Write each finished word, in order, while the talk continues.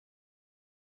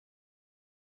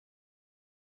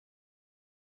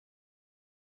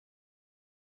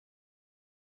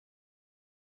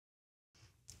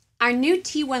Our new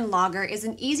T1 Logger is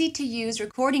an easy-to-use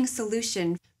recording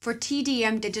solution for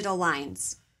TDM digital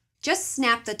lines. Just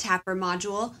snap the tapper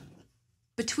module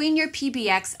between your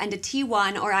PBX and a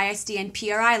T1 or ISDN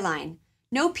PRI line.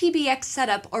 No PBX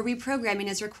setup or reprogramming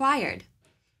is required.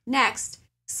 Next,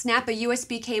 snap a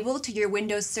USB cable to your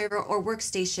Windows server or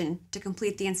workstation to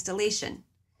complete the installation.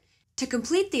 To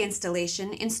complete the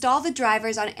installation, install the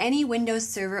drivers on any Windows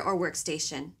server or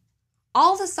workstation.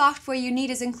 All the software you need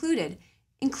is included,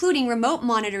 including remote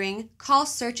monitoring, call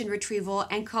search and retrieval,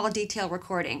 and call detail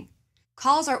recording.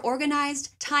 Calls are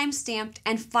organized, time-stamped,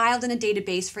 and filed in a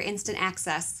database for instant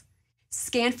access.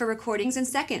 Scan for recordings in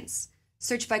seconds.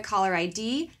 Search by caller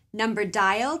ID, number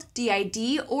dialed,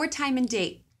 DID, or time and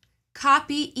date.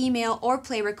 Copy, email, or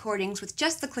play recordings with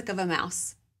just the click of a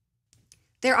mouse.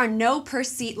 There are no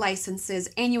per-seat licenses,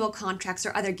 annual contracts,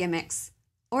 or other gimmicks.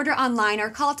 Order online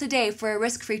or call today for a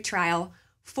risk-free trial,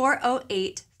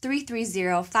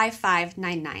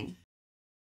 408-330-5599.